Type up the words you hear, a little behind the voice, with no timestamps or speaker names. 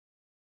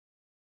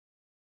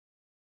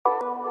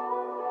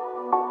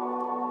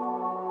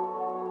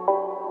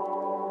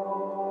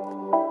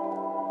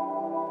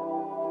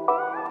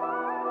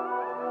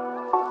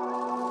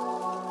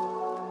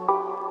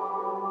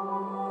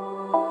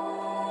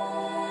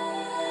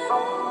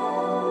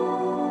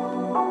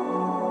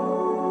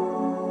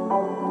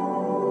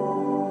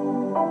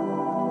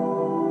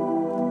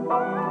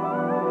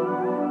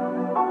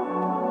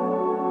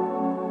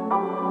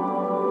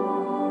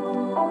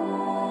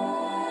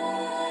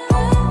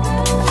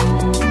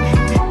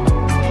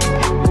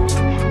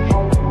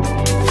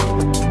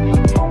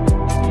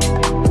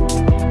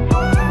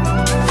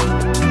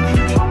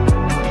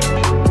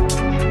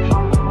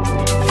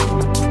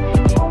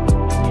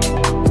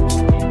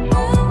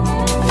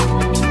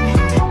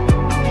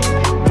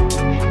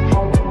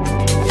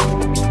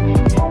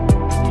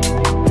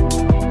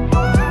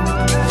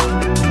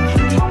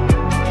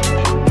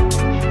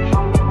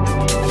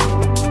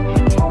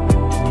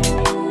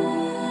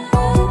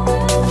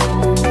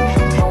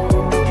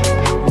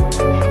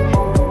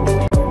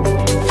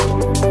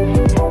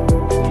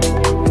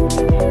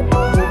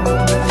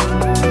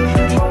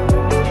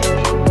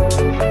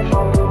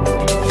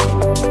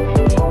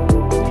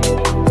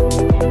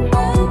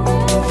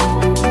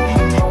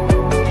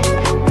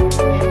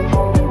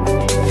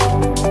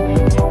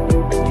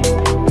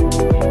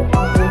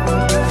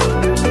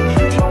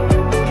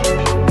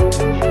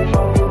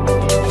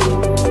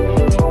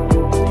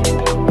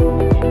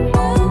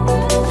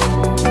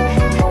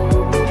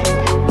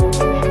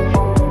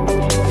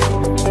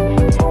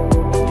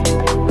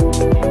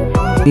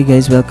Hey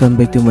guys, welcome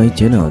back to my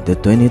channel. The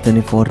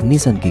 2024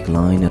 Nissan Kicks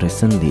line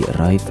recently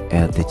arrived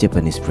at the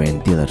Japanese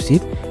brand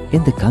dealership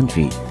in the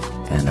country,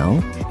 and now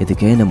it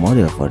again a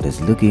model for those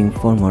looking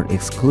for more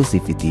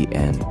exclusivity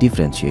and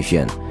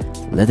differentiation.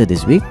 Later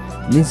this week,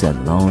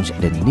 Nissan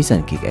launched the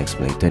Nissan Kicks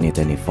XPlay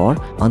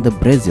 2024 on the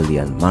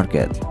Brazilian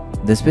market.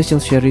 The special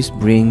series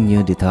bring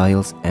new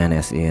details, and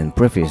as in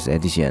previous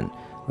edition,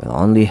 will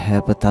only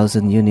have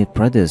 1,000 units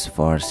produced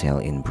for sale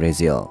in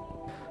Brazil.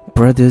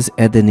 Produced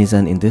at the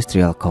Nissan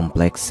Industrial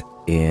Complex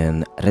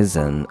in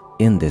Rezende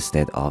in the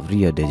state of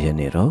Rio de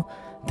Janeiro,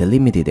 the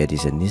limited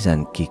edition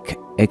Nissan Kicks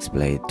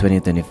XPlay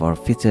 2024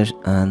 features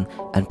an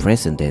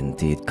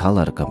unprecedented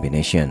color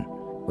combination,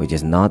 which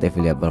is not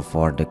available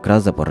for the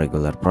crossover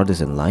regular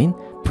production line,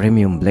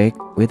 premium black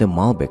with a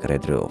Malbec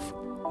red roof.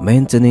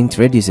 Maintaining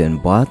tradition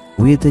but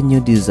with a new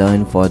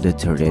design for the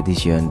third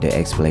edition, the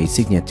XPlay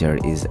signature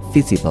is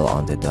visible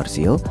on the door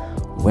sill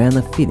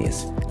when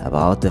finished,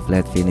 about the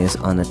flat finish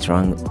on the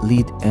trunk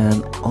lid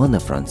and on the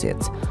front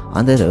seats.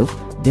 On the roof,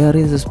 there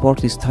is a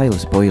sporty style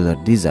spoiler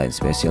design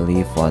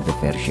specially for the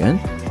version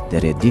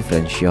that is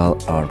differential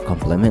or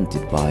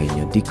complemented by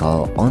new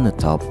decal on the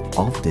top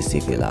of the C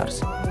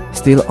pillars.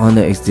 Still on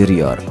the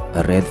exterior,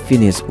 a red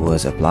finish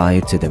was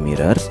applied to the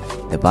mirrors,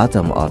 the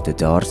bottom of the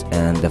doors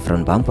and the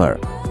front bumper,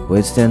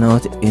 which stand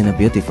out in a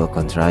beautiful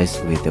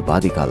contrast with the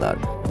body color.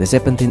 The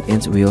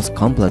 17-inch wheels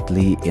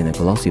completely in a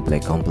glossy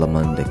black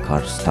complement the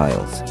car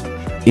styles.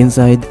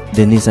 Inside,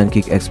 the Nissan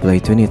Kicks XPlay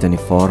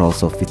 2024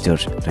 also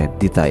features red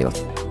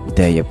details.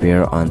 They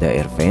appear on the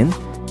air vent,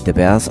 the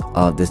base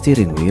of the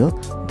steering wheel,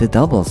 the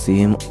double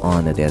seam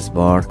on the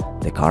dashboard,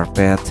 the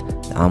carpet,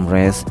 the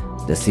armrest,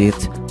 the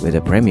seat with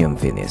a premium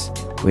finish,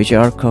 which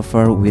are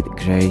covered with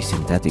grey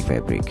synthetic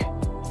fabric.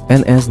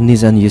 And as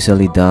Nissan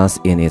usually does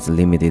in its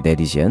limited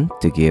edition,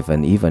 to give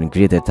an even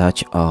greater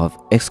touch of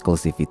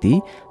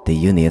exclusivity, the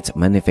unit's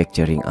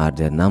manufacturing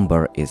order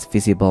number is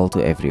visible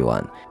to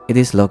everyone. It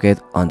is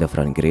located on the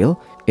front grille.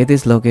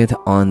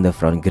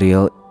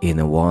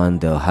 In one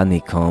the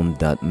honeycomb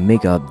that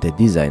make up the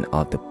design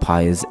of the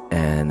pies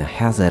and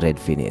has a red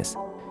finish.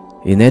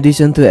 In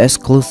addition to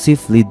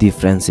exclusively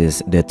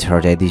differences, the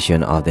third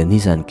edition of the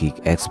Nissan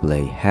Kicks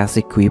XPlay has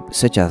equipped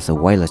such as a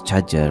wireless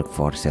charger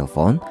for cell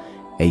phone,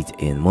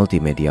 8-in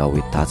multimedia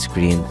with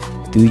touchscreen,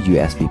 2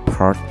 USB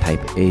port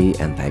Type A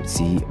and Type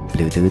C,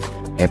 Bluetooth,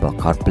 Apple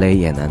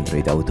CarPlay and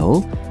Android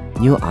Auto,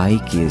 new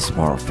iKey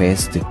Smart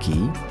Face to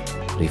Key,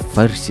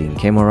 reversing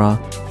camera,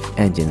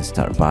 engine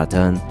start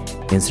button,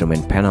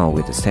 instrument panel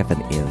with a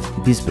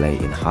 7-inch display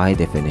in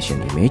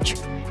high-definition image,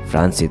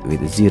 front seat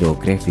with zero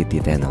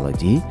gravity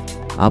technology,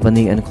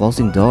 opening and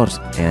closing doors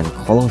and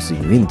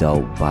closing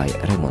window by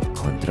remote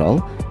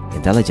control,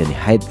 intelligent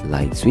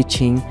headlight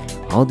switching,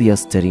 audio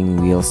steering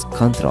wheels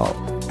control,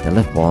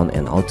 telephone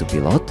and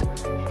autopilot,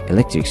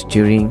 electric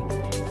steering,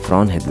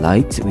 front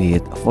headlights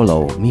with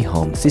follow me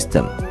home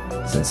system,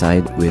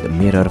 sunside with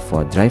mirror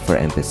for driver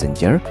and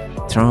passenger,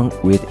 trunk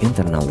with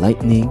internal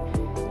lighting,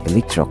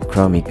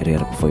 electrochromic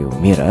rear view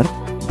mirror,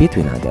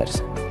 between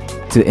others.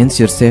 To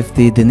ensure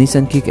safety, the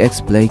Nissan Kicks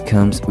XPlay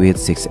comes with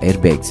 6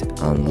 airbags,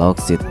 unlock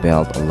seat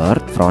belt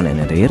alert front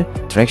and rear,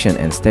 traction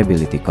and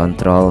stability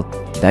control,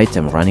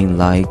 daytime running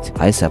light,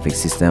 ISOFIX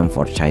system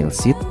for child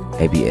seat,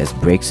 ABS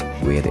brakes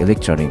with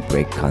electronic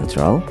brake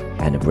control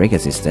and brake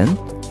assistant,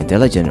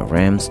 intelligent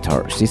RAM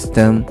start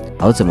system,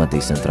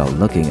 automatic central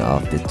locking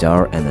of the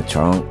door and the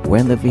trunk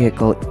when the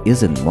vehicle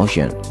is in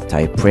motion,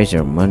 tire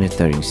pressure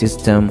monitoring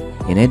system,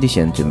 in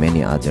addition to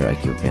many other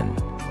equipment.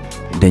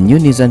 The new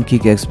Nissan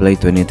Kicks XPlay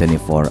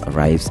 2024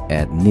 arrives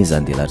at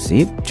Nissan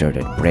dealership,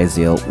 Jordan,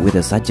 Brazil, with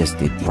a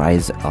suggested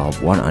price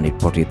of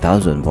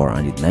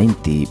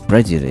 140,490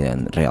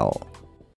 Brazilian real.